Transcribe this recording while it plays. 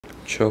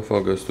12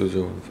 August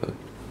 2015.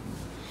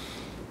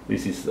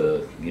 This is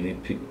a guinea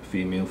pig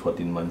female,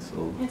 14 months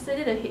old.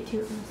 Yesterday the head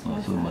tilt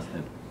was So must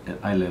at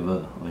eye level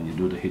when you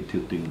do the head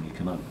tilting, you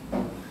cannot.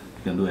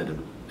 You can do at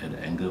the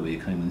angle where you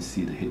can't even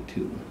see the head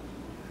tilt.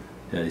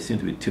 Yeah, it seems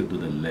to be tilt to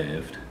the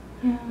left.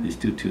 Yeah. It's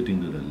still tilting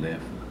to the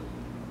left.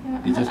 Yeah,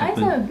 It just her eyes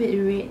happened are a bit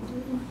red.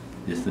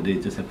 yesterday.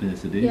 It just happened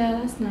yesterday. Yeah,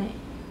 last night.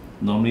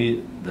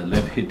 Normally, the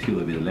left head tilt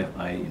will be the left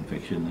eye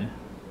infection.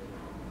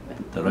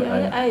 The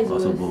right eye is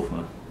also worse.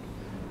 both.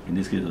 In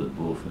this case, it's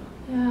both.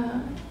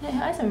 Yeah,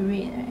 her eyes are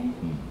red, right?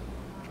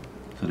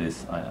 So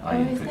there's eye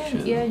infection.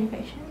 Is there an ear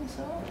infection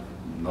also?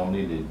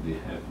 Normally they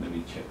have. Let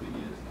me check the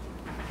ears.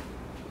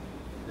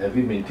 Have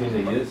you maintained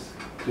the ears?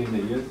 Clean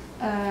the ears?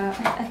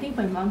 I think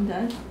my mom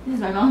does. This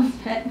is my mom's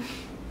pet. Okay.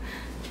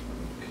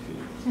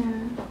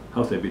 Yeah.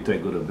 How's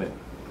appetite? Go to bed.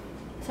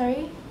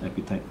 Sorry?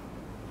 Appetite.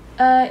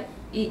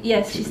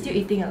 Yes, she's still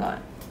eating a lot.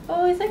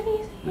 Oh, it's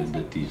okay. It's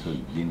dirty, so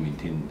you didn't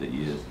maintain the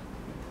ears.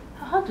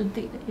 How to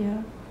take the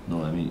ear?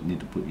 No, I mean you need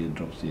to put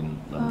eardrops in.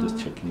 I'm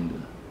just checking the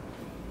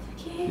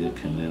Okay. ear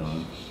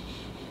canal.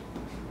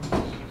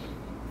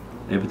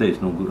 Appetite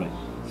is no good, right?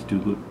 Still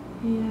good.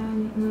 Yeah,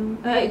 no.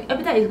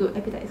 Appetite is good.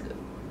 Appetite is good.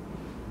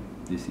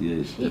 This ear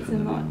is She eats a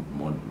definitely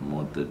lot.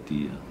 more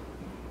dirty.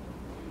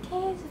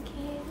 Okay, it's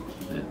okay,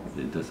 it's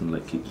okay. It doesn't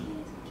like it. It's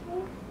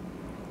okay.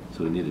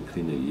 So you need to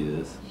clean the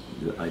ears.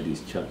 The eye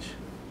discharge.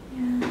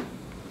 Yeah.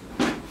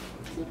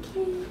 It's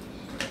okay.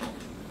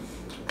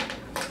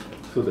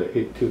 So the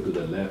head tilt to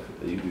the left,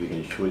 if you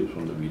can show it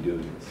from the video, you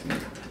can see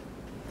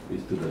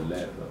it's to the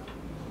left.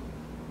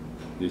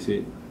 You see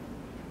it?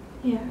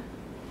 Yeah.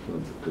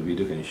 So the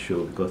video can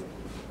show because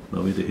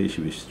normally the head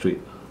should be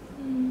straight.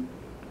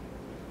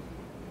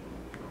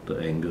 The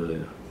angle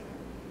there.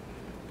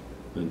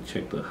 Then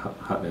check the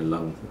heart and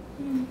lungs.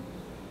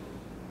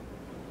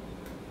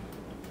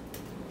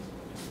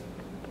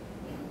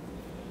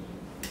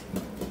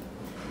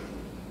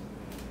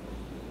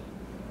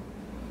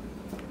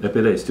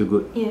 Appetite is still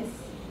good. Yes,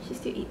 she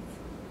still eats.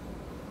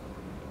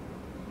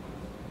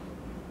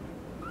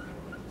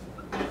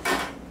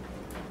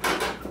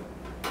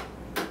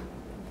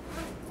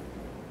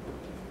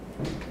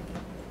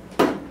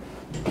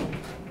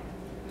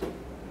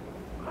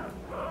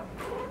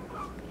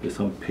 There's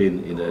some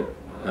pain in the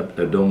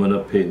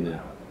abdominal pain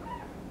there.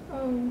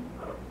 Oh.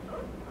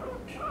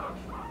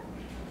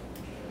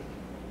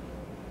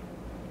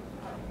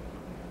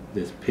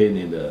 There's pain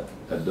in the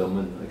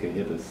abdomen. I can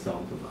hear the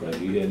sound of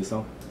crying. You hear any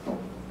sound?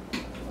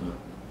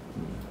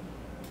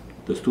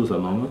 The stools are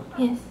normal?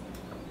 Yes.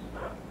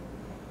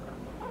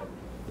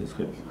 There's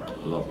quite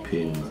a lot of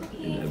pain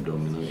in the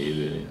abdominal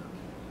area.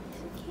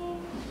 It's okay.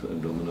 So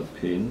abdominal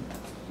pain.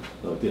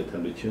 I'll take a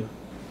temperature.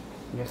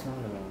 Just now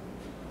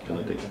Can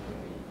I take?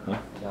 Huh?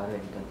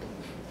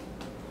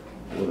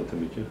 What the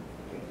temperature?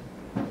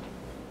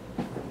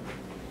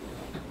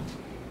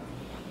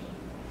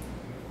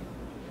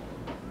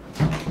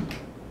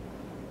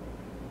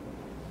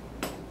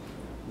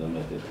 Don't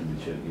let the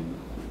temperature in.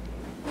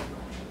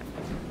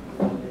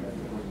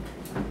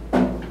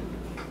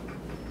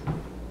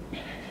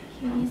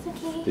 It's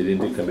okay. They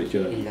didn't take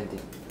temperature.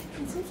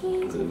 It's okay.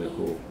 Let me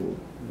hold.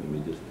 Let me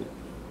just take.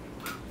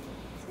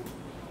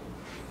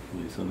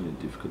 It's something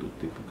difficult to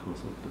take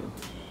because of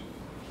the.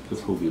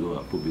 Just hold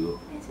below, put below.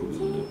 Put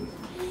below there.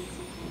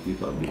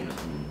 Give up bit.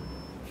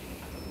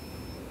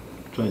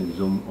 Try and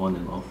zoom on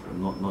and off,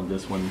 not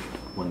just one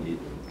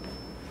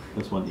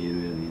just one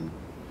area.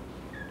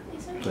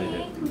 It's Try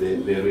okay. the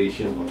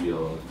variation of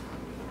your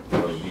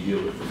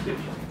video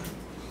footage.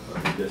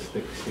 Just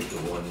stick to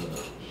one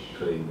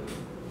plane.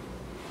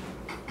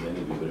 Then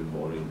it'll be very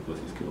boring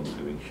because it's keep on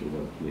having show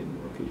one plane.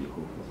 Okay, you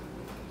hold.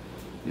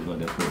 You got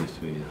that for this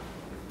way.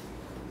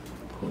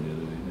 Hold the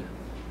other way there.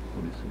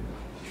 Hold this way.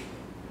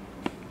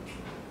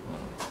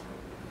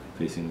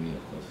 Facing me,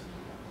 of course.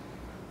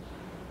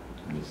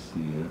 Let me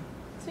see.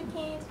 It's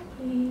okay, it's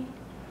okay.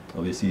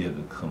 Obviously, you have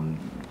to come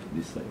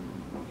this side.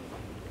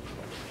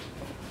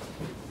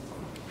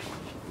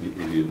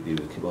 If you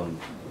keep on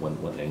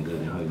one angle,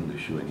 then how are you going to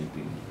show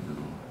anything? I don't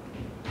know.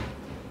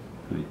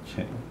 So we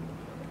check.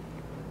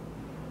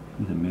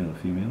 Is it male or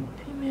female?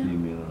 Female.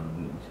 Female.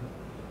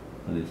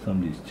 There's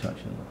some discharge.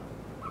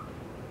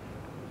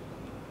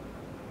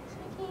 It's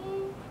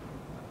okay.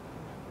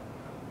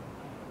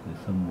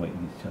 There's some white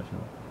discharge.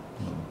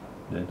 No.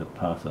 There's the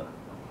pus.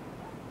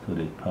 So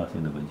they pass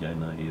in the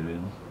vagina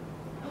area.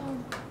 Oh.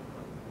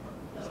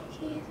 It's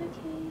okay, it's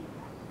okay.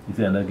 Is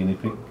there another guinea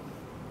pig?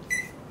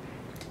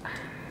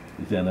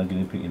 Is there another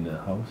guinea pig in the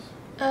house?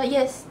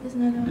 Yes, there's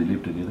another They one.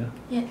 live together?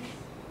 Yes.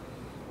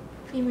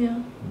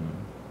 Female.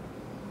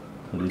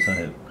 So this one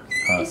have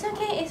pus. It's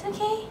okay, it's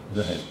okay.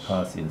 This one has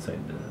pus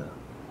inside the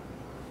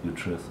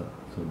uterus.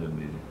 So there'll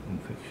be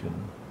infection.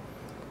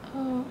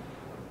 Oh.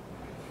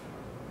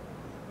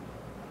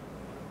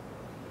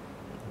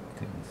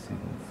 Let's see.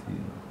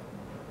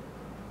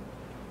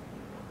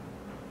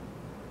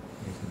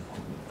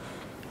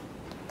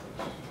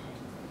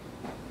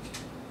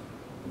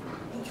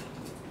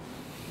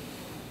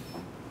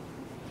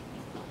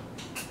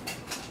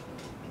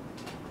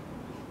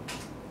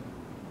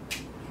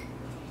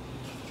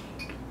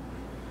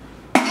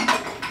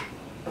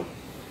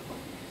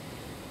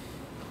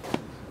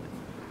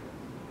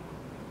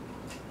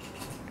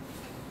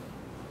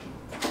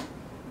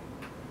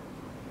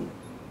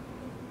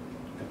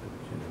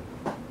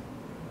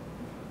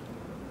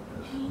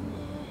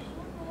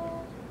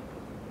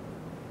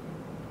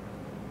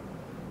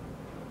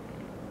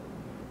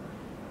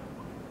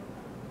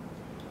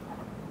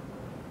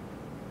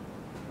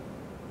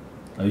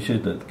 Are you sure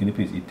that guinea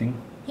pig is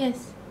eating?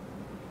 Yes.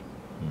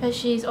 But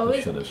she has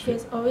always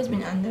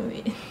been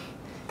underweight.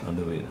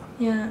 Underweight?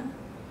 Yeah.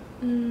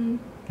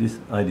 This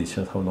eye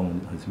discharge, how long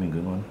has it been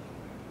going on?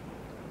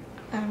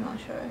 I'm not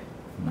sure.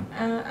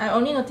 I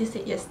only noticed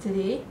it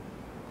yesterday.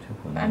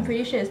 But I'm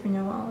pretty sure it's been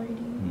a while already.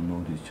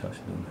 No discharge,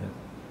 don't have.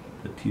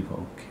 The teeth are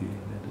okay,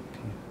 the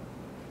teeth.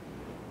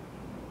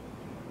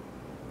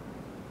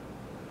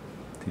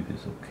 Teeth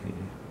is okay.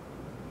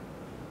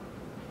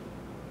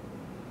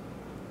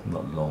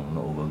 Not long,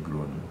 not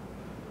overgrown.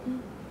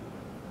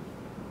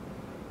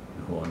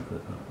 Hold on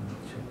first, let me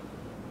check.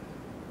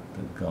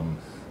 The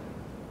gums.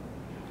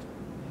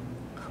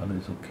 Color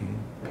is okay,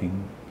 pink.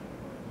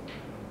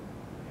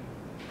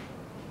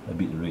 A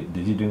bit red.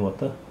 Did you drink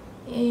water?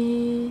 I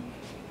think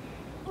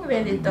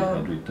very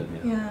little. Dehydrated,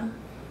 Yeah,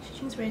 she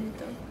drinks very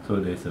little. So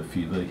there's a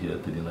fever here,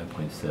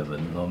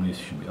 39.7. Normally it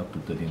should be up to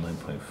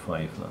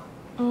 39.5 lah.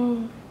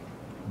 Oh.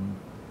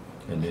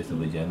 And there's a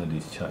vaginal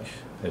discharge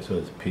as well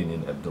as pain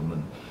in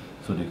abdomen.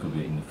 So there could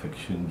be an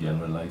infection,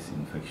 generalized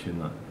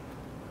infection.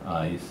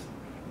 Eyes,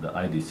 the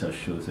eye discharge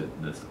shows that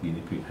the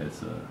guinea pig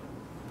has a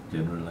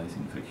generalized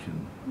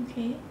infection.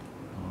 Okay.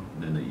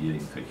 Then the ear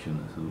infection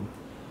also.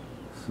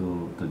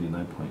 So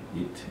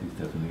 39.8 is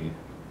definitely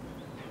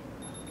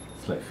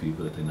slight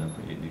fever,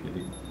 39.8. You get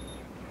it?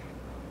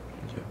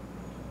 Yeah.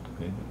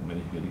 Okay,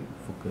 manage to get it.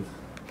 Focus.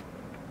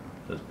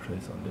 Just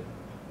press on that.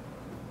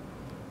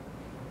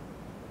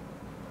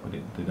 What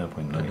is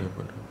 39.9?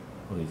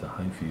 Oh, it's a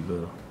high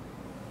fever.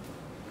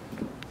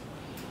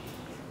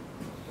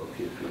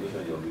 Okay, finish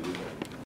your video.